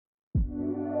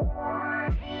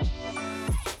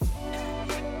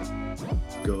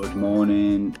Good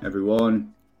morning,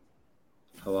 everyone.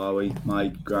 How are we?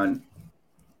 Mike, Grant,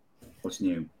 what's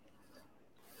new?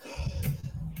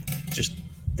 Just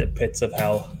the pits of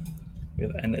hell.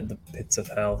 We've entered the pits of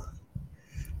hell.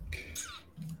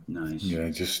 Nice. Yeah,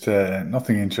 just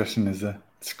nothing interesting, is there?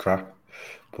 It's crap.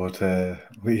 But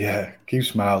we keep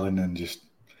smiling and just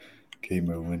keep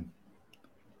moving.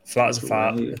 Flat as a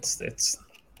fart.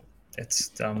 It's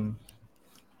the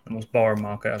most boring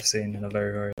market I've seen in a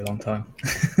very, very long time.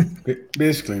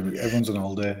 Basically, everyone's on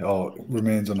holiday or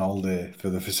remains on holiday for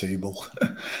the foreseeable.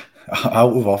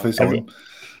 Out of office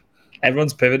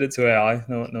Everyone's pivoted to AI.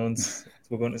 No one's.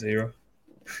 We're going to zero.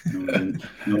 No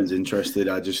one's interested.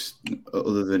 I just,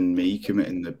 other than me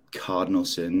committing the cardinal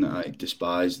sin that I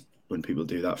despise when people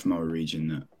do that from our region,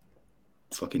 that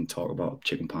fucking talk about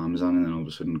chicken parmesan, and then all of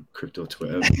a sudden crypto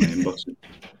Twitter, my inbox is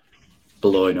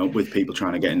blowing up with people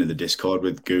trying to get into the Discord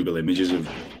with Google images of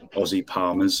Aussie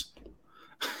palmers.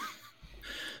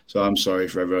 So I'm sorry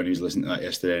for everyone who's listened to that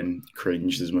yesterday and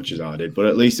cringed as much as I did, but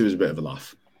at least it was a bit of a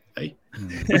laugh. Hey.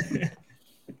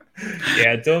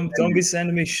 Yeah, don't be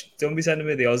sending me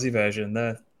the Aussie version.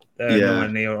 They're nowhere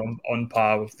near on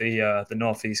par with the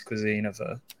northeast cuisine of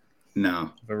a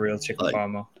real chicken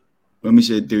farmer. When we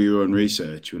say do your own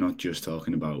research, we're not just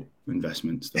talking about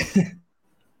investment stuff.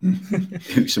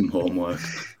 Do some homework.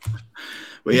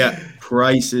 But yeah,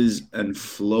 prices and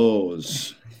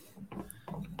flows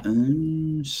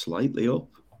slightly up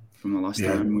from the last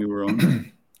time we were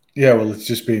on. Yeah, well, it's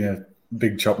just been a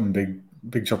big chop and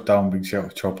big chop down, big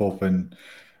chop up, and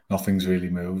nothing's really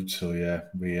moved. So yeah,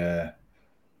 we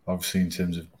obviously in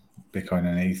terms of Bitcoin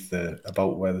and ETH, they're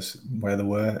about where they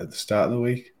were at the start of the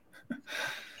week.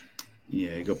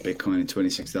 Yeah, you got Bitcoin at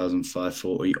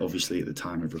 26,540. Obviously, at the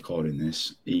time of recording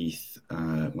this, ETH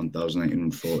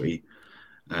 1,840,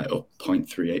 up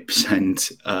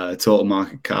 0.38%. Total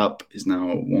market cap is now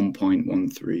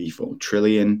 1.134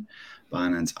 trillion.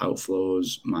 Binance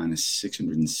outflows minus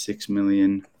 606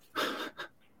 million.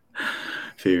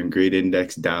 Fear and greed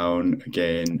index down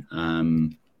again.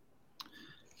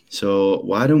 So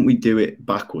why don't we do it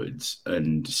backwards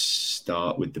and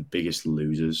start with the biggest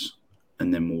losers,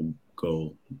 and then we'll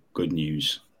go good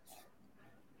news.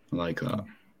 I like that.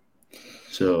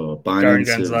 So Gary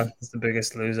Gensler is the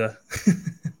biggest loser.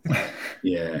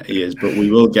 Yeah, he is, but we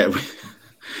will get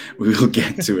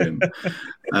to him.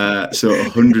 So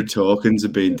 100 tokens are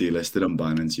being delisted on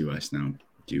Binance US now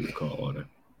due to court order.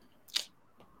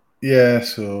 Yeah,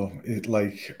 so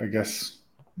I guess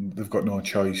they've got no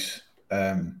choice.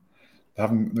 They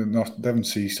haven't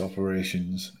ceased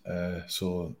operations,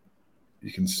 so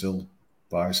you can still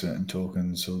buy certain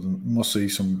tokens. So there must be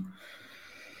some.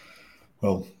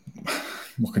 Well,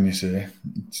 what can you say?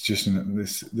 It's just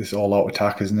this all-out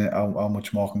attack, isn't it? How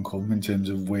much more can come in terms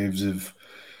of waves of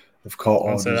court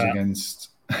orders against?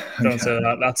 Don't say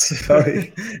that. That's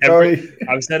sorry.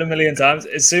 I've said a million times.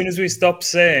 As soon as we stop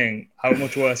saying how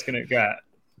much worse can it get,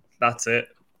 that's it.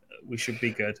 We should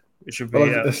be good. We should be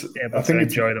able to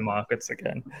enjoy the markets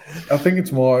again. I think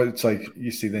it's more. It's like you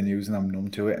see the news and I'm numb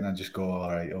to it, and I just go, "All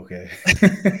right, okay."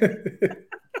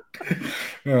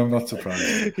 No, I'm not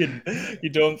surprised. You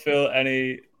don't feel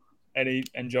any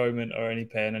enjoyment or any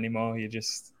pain anymore. You're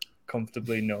just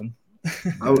comfortably numb.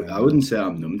 I wouldn't say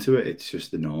I'm numb to it. It's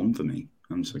just the norm for me.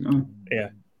 I'm just like, oh.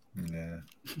 Yeah.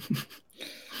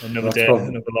 Another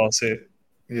lawsuit.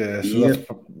 Yeah, so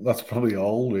that's probably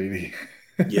all, really.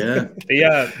 Yeah. But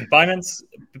yeah, Binance,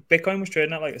 Bitcoin was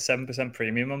trading at like a 7%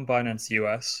 premium on Binance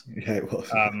US. Yeah, it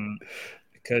was.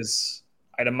 Because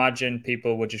I'd imagine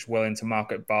people were just willing to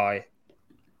market buy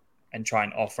and try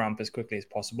and off-ramp as quickly as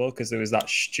possible because there was that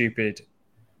stupid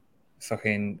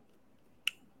fucking...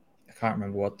 I can't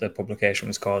remember what the publication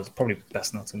was called. It's probably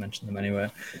best not to mention them anyway.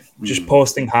 Just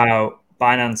posting how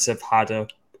Binance have had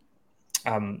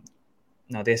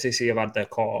the SEC have had their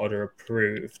court order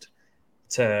approved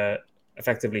to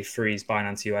effectively freeze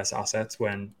Binance US assets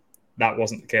when that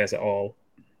wasn't the case at all.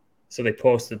 So they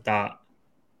posted that.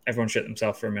 Everyone shit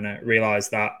themselves for a minute,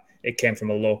 realized that it came from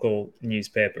a local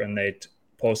newspaper and they'd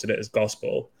posted it as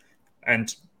gospel.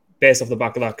 And based off the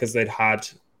back of that, because they'd had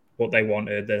what they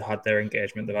wanted, they'd had their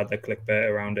engagement, they've had their clickbait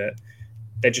around it,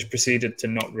 they just proceeded to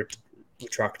not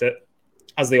retract it,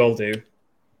 as they all do,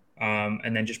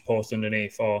 and then just post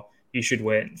underneath, or you should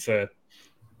wait for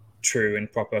true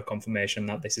and proper confirmation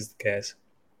that this is the case.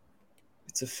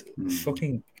 It's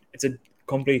it's a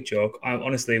complete joke. I'm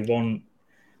honestly one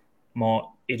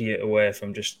more idiot away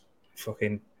from just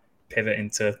fucking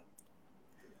pivoting to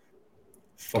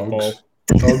football.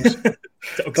 Dogs.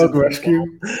 Dogs Dog in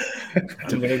rescue. football.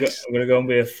 I'm gonna go and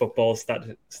be a football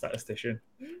statistician.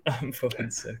 I'm fucking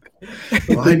sick.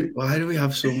 Why do we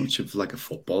have so much of like a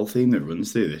football theme that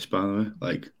runs through this? By the way,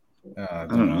 like I I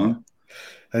don't know.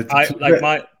 I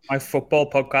like my football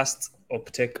podcast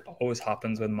uptick always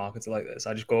happens when markets are like this.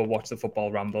 I just go watch the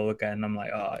football ramble again. I'm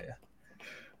like, oh yeah,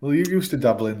 Well, you used to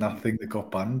dabble in that thing that got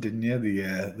banned, didn't you?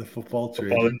 The football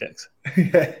football trading. index.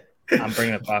 Yeah. I'm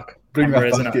bringing it back. Bring I'm that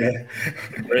raising back, it. yeah.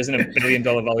 I'm raising $1 billion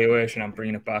valuation. I'm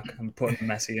bringing it back. I'm putting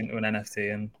Messi into an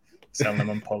NFT and selling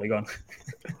them on Polygon.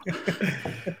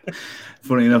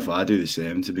 Funny enough, I do the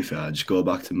same. To be fair, I just go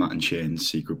back to Matt and Shane's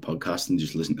secret podcast and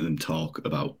just listen to them talk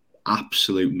about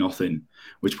absolute nothing,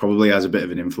 which probably has a bit of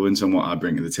an influence on what I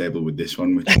bring to the table with this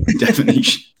one, which definitely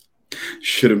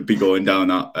shouldn't be going down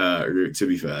that route. To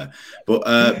be fair,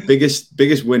 but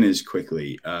biggest winners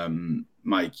quickly.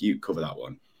 Mike, you cover that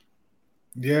one.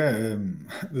 Yeah,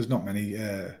 there's not many.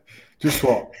 Just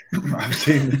what I've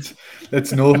seen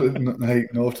that's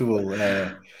notable.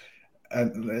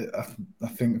 And I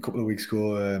think a couple of weeks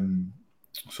ago,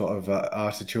 sort of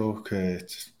Artichoke.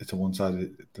 It's a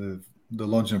one-sided. The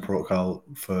launching a protocol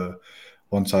for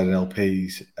one-sided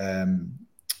LPs.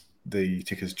 The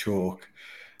ticker's Choke.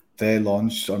 They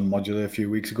launched on Modular a few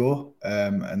weeks ago,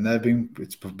 and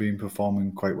it's been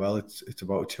performing quite well. It's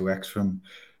about 2x from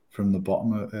the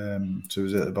bottom. So it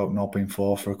was at about 0.4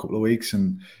 for a couple of weeks,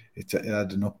 and it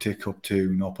had an uptick up to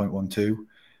 0.12.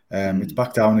 It's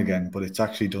back down again, but it's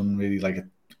actually done really like a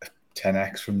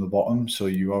 10x from the bottom. So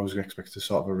you always expect a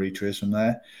sort of a retrace from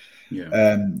there.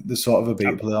 Yeah. There's sort of a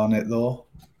beta play on it though.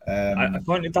 I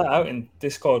pointed that out in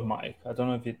Discord, Mike. I don't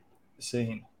know if you've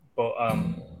seen, but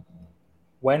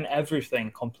when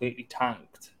everything completely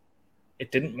tanked,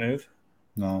 it didn't move.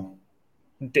 No.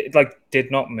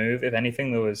 Did not move. If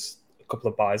anything, there was a couple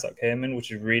of buys that came in,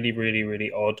 which is really, really,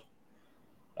 really odd.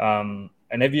 And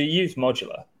if you use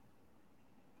Modular,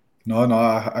 No,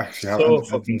 I actually so haven't.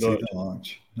 fucking good. The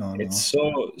launch. No, It's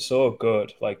so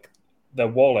good. Like the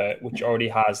wallet, which already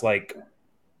has like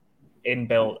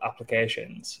inbuilt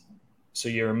applications, so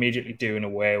you're immediately doing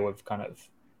away with kind of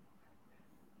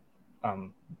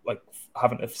like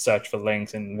having to search for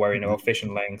links and worrying about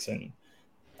phishing links, and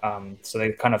so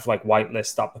they kind of like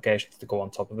whitelist applications to go on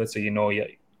top of it, so you know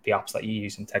the apps that you're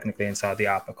using technically inside the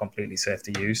app are completely safe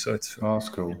to use. So it's that's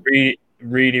cool. really,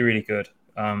 really, really good.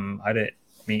 I had a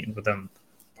meeting with them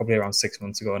probably around 6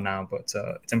 months ago now, but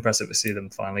it's impressive to see them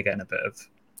finally getting a bit of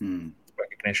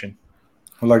recognition.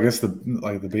 Well, I guess the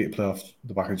beta play off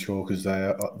the back of Chokers,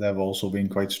 they've also been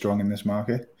quite strong in this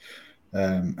market,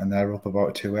 and they're up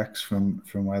about 2x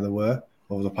from where they were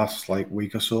over the past like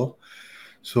week or so.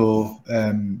 So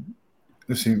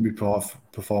they seem to be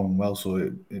performing well. So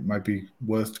it might be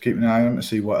worth keeping an eye on to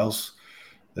see what else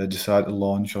they decide to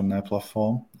launch on their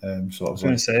platform. I was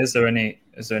going to say, is there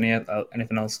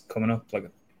anything else coming up, like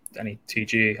any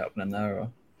TG happening there?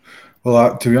 Or?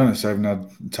 Well, to be honest, I haven't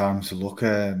had time to look,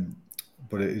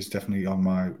 but it is definitely on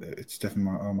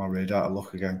my radar to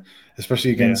look again,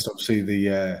 especially against obviously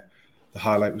the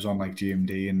highlight was on like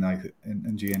GMD and like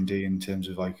and GND in terms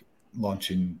of like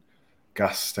launching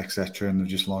gas, etc. And they've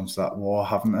just launched that war,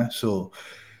 haven't they? So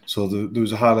there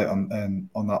was a highlight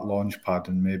on that launch pad,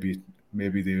 and maybe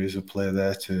there is a play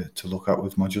there to look at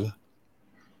with Modular.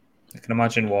 I can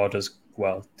imagine war does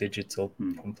well. Digital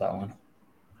pump that one.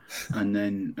 And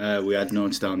then we had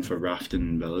notes down for Raft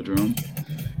and Velodrome.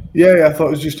 Yeah, I thought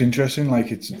it was just interesting.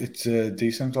 Like it's a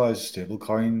decentralized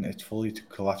stablecoin. It's fully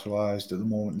collateralized at the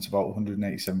moment. It's about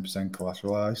 187%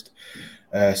 collateralized.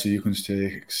 So you can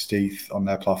stake ETH on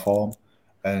their platform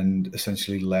and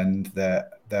essentially lend their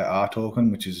R token,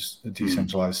 which is a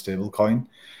decentralized stablecoin.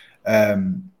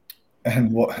 And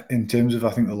what in terms of, I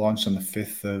think they launched on the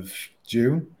 5th of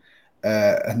June,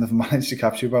 and they've managed to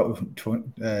capture about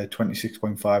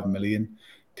 26.5 million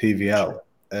TVL,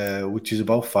 which is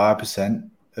about 5%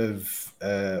 of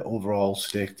overall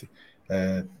staked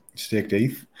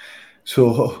ETH.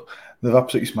 So they've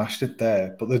absolutely smashed it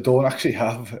there, but they don't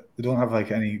have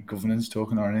like any governance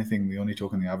token or anything. The only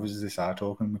token they have is this R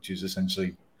token, which is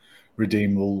essentially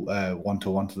redeemable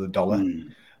 1-to-1 to the dollar.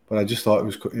 But I just thought it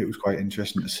was quite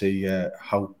interesting to see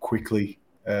how quickly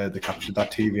they captured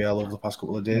that TVL over the past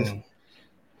couple of days.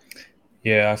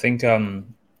 Yeah, I think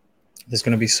there's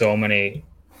going to be so many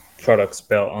products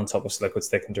built on top of liquid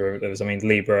staking derivatives. I mean,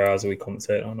 Libra, as we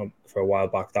commented on for a while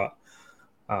back, that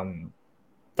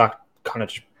kind of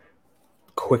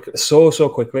just so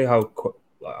quickly how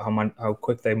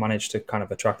quick they managed to kind of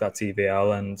attract that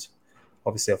TVL, and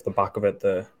obviously off the back of it,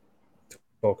 the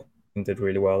token did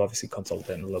really well. Obviously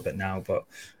consolidating a little bit now, but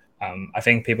I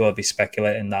think people will be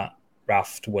speculating that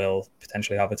Raft will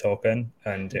potentially have a token,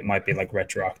 and it might be like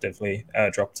retroactively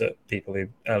dropped to people who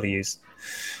early used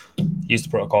the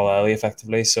protocol early,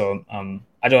 effectively. So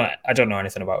I don't know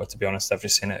anything about it, to be honest. I've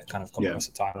just seen it kind of come across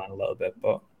the timeline a little bit,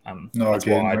 but no, that's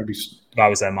again, why maybe if I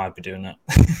was there, might be doing it.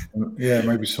 yeah,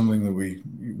 maybe something that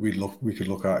we could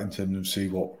look at in terms of see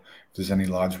what if there's any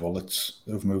large wallets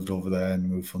that have moved over there and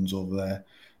moved funds over there,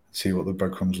 see what the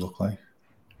breadcrumbs look like.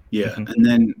 Yeah, and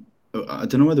then I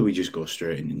don't know whether we just go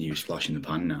straight into news flash in the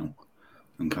pan now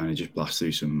and kind of just blast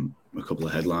through a couple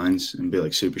of headlines and be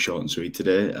like super short and sweet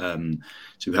today.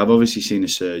 So we have obviously seen a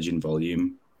surge in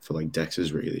volume for like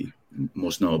DEXs, really,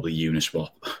 most notably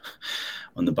Uniswap,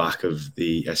 on the back of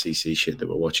the SEC shit that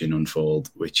we're watching unfold,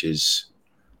 which is,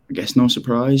 I guess, no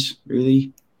surprise,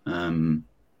 really.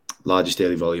 Largest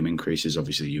daily volume increase is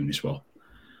obviously Uniswap.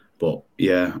 But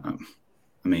yeah,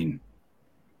 I mean,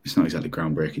 it's not exactly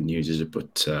groundbreaking news, is it?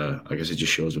 But I guess it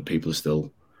just shows that people are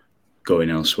still going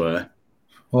elsewhere.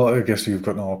 Well, I guess you've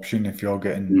got no option if you're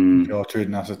if you're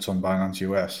trading assets on Binance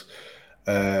US,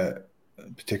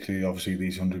 particularly obviously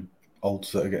these 100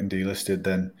 alts that are getting delisted,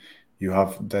 then you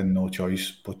have then no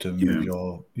choice but to move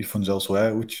your funds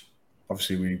elsewhere, which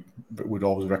obviously we would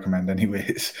always recommend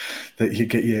anyways, that you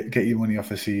get your money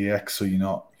off a CEX, so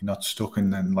you're not stuck.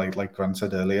 And then like Grant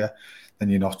said earlier, then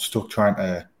you're not stuck trying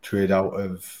to trade out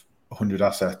of 100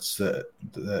 assets that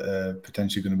are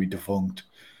potentially going to be defunct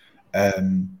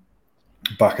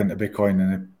back into Bitcoin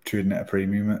and trading at a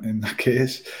premium in that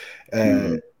case.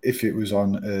 If it was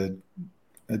on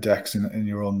a DEX in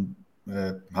your own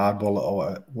hard wallet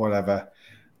or whatever,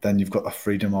 then you've got the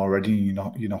freedom already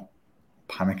and you're not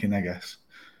panicking, I guess.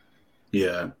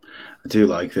 Yeah, I do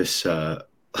like this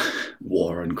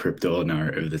war on crypto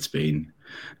narrative that's been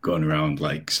going around,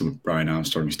 like some of Brian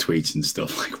Armstrong's tweets and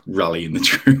stuff, like rallying the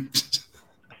troops.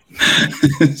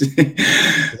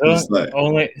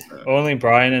 Only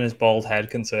Brian and his bald head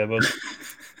can save us.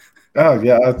 Oh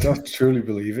yeah, I truly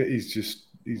believe it. He's just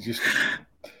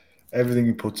everything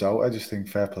he puts out. I just think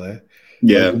fair play.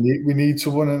 Yeah, like we need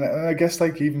someone, and I guess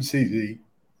like even CD,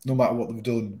 no matter what they've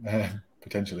done,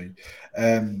 potentially,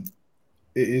 it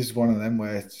is one of them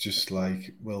where it's just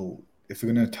like, well, if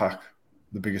they're going to attack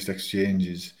the biggest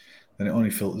exchanges, then it only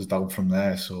filters down from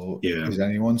there. So is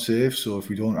anyone safe? So if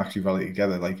we don't actually rally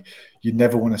together, like you'd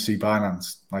never want to see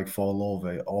Binance like fall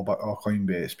over or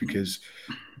Coinbase, because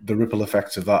the ripple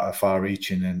effects of that are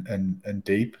far-reaching and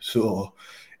deep. So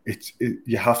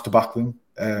you have to back them.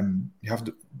 You have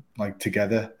to like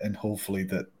together, and hopefully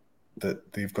that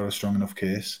they've got a strong enough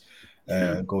case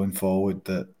going forward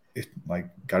that it like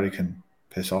Gary can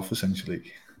piss off essentially.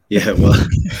 Yeah, well,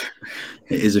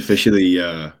 it is officially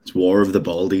it's War of the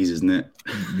Baldies, isn't it?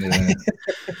 Yeah.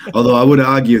 Although I would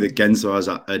argue that Genso has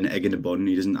an egg in a bun.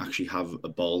 He doesn't actually have a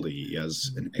baldy. He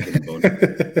has an egg in a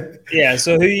bun. Yeah.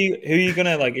 So who you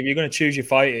gonna like? If you're gonna choose your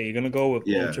fighter, you're gonna go with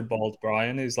ultra bald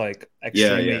Brian, who's like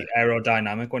extremely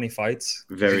aerodynamic when he fights.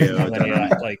 Very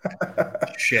aerodynamic. Like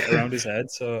shit around his head.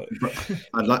 So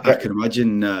I can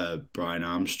imagine Brian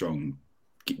Armstrong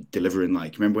delivering,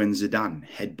 like, remember when Zidane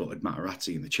headbutted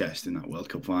Materazzi in the chest in that World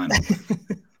Cup final?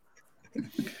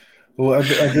 Well,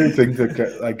 I do think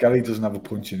that like Gary doesn't have a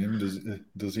punch in him,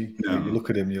 does he? No. Like, you look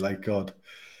at him, you're like, God.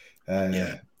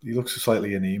 He looks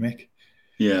slightly anemic.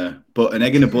 Yeah, but an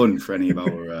egg in a bun for any of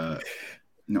our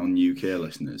non-UK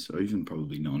listeners, or even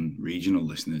probably non-regional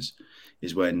listeners,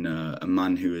 is when a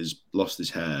man who has lost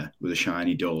his hair with a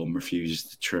shiny dome refuses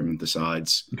to trim the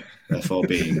sides, therefore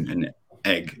being an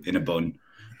egg in a bun.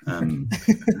 Have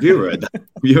you ever heard that?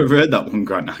 Have you ever heard that one,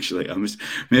 Grant? Actually,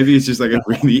 maybe it's just like a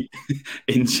really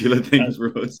insular thing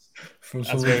for us.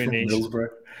 That's very niche.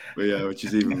 But yeah, which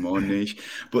is even more niche.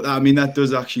 But I mean, that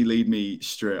does actually lead me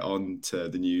straight on to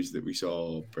the news that we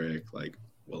saw break, like,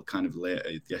 well, kind of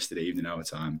late yesterday evening our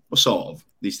time, or sort of.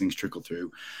 These things trickle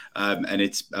through, and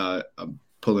it's I'm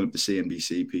pulling up the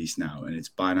CNBC piece now, and it's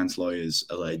Binance lawyers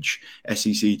allege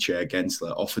SEC Chair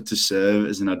Gensler offered to serve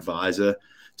as an advisor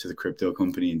to the crypto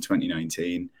company in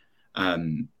 2019,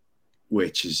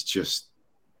 which is just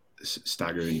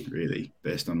staggering, really,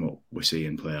 based on what we're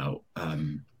seeing play out.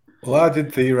 Well, I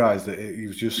did theorize that he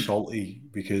was just salty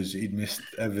because he'd missed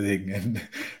everything, and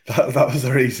that was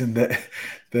the reason that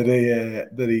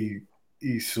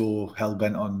he's so hell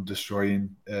bent on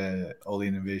destroying all the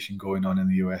innovation going on in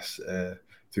the US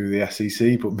through the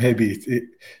SEC. But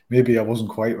maybe I wasn't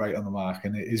quite right on the mark,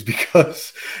 and it is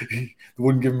because they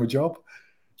wouldn't give him a job.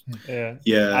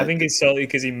 Yeah. I think he's salty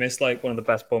because he missed like one of the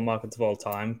best bull markets of all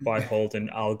time by holding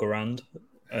Algorand.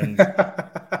 And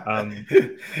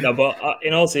no, but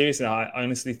in all seriousness, I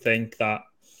honestly think that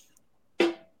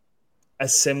a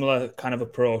similar kind of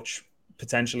approach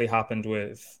potentially happened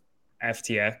with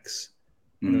FTX,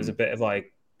 and there was a bit of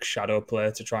like shadow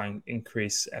play to try and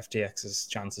increase FTX's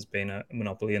chances being a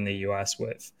monopoly in the US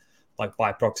with like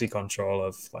by proxy control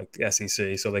of like the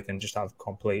SEC, so they can just have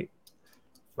complete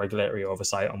regulatory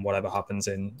oversight on whatever happens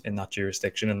in that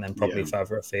jurisdiction, and then probably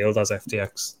further afield as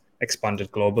FTX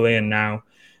expanded globally. And now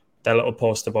their little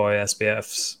poster boy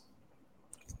SBF's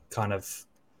kind of,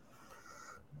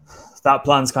 that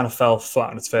plan's kind of fell flat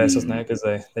on its face, hasn't it? Because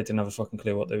they didn't have a fucking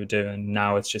clue what they were doing.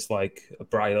 Now it's just like a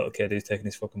bright little kid who's taking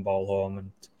his fucking ball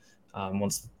home and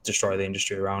wants to destroy the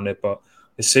industry around it. But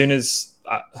as soon as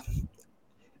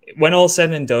when all's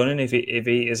said and done, and if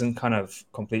he isn't kind of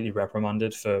completely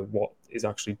reprimanded for what he's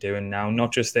actually doing now,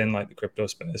 not just in like the crypto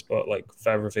space, but like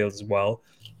further afield as well,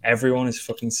 everyone is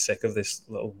fucking sick of this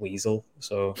little weasel.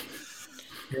 So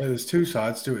yeah, there's two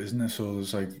sides to it, isn't there? So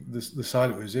there's like the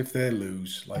side of it is if they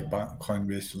lose, like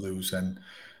Coinbase to lose, then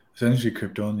essentially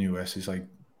crypto in the US is like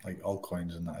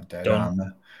altcoins and that are dead, aren't they?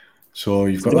 So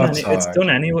you've got that side.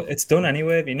 It's done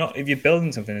anyway. If you're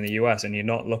building something in the US and you're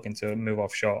not looking to move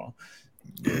offshore,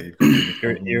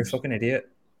 you're a fucking idiot.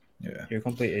 Yeah, you're a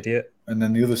complete idiot. And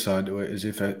then the other side to it is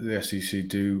if the SEC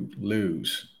do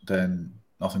lose, then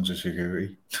nothing's a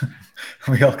security.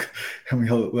 we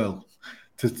all well,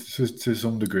 to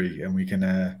some degree, and we can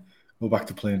go back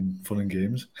to playing fun and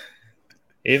games.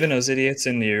 Even us idiots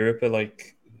in Europe are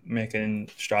like making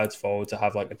strides forward to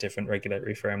have like a different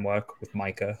regulatory framework with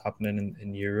MiCA happening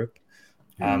in Europe.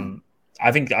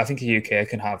 I think the UK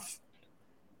can have,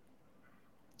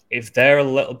 if they're a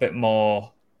little bit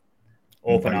more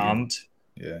open-armed,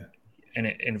 and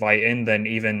inviting than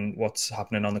even what's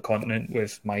happening on the continent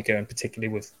with MiCA, and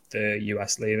particularly with the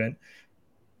US leaving.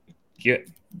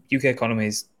 UK economy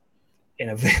is in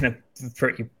a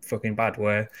pretty fucking bad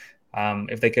way.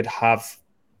 If they could have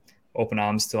open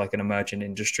arms to like an emerging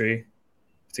industry,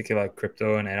 particularly like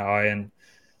crypto and AI, and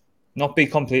not be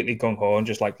completely gung-ho and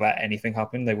just like let anything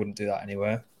happen, they wouldn't do that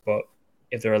anyway. But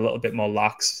if they're a little bit more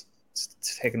lax,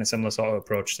 taking a similar sort of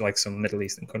approach to like some Middle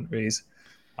Eastern countries,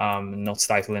 not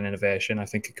stifling innovation, I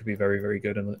think it could be very, very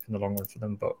good in the long run for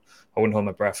them. But I wouldn't hold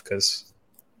my breath because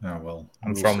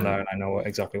I'm from there and I know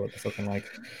exactly what they're fucking like.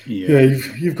 Yeah,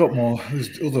 you've got more.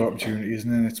 There's other opportunities,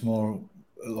 and then it's more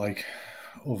like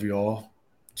over your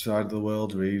side of the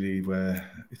world, really, where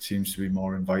it seems to be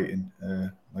more inviting,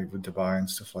 like with Dubai and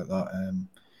stuff like that.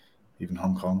 Even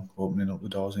Hong Kong opening up the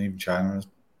doors, and even China is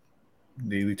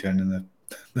nearly turning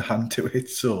the hand to it.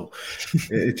 So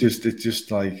it's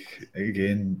just like,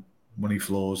 again, money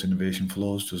flows, innovation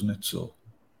flows, doesn't it? So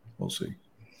we'll see.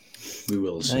 We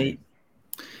will see.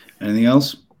 Anything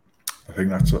else? I think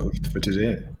that's it for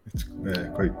today. It's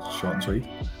quite short and sweet.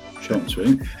 Short and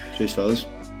sweet. Cheers, fellas.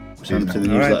 Sign up to the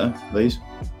newsletter, please.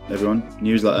 Everyone,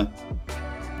 newsletter.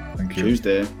 Thank you.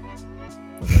 Tuesday.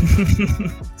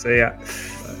 See ya.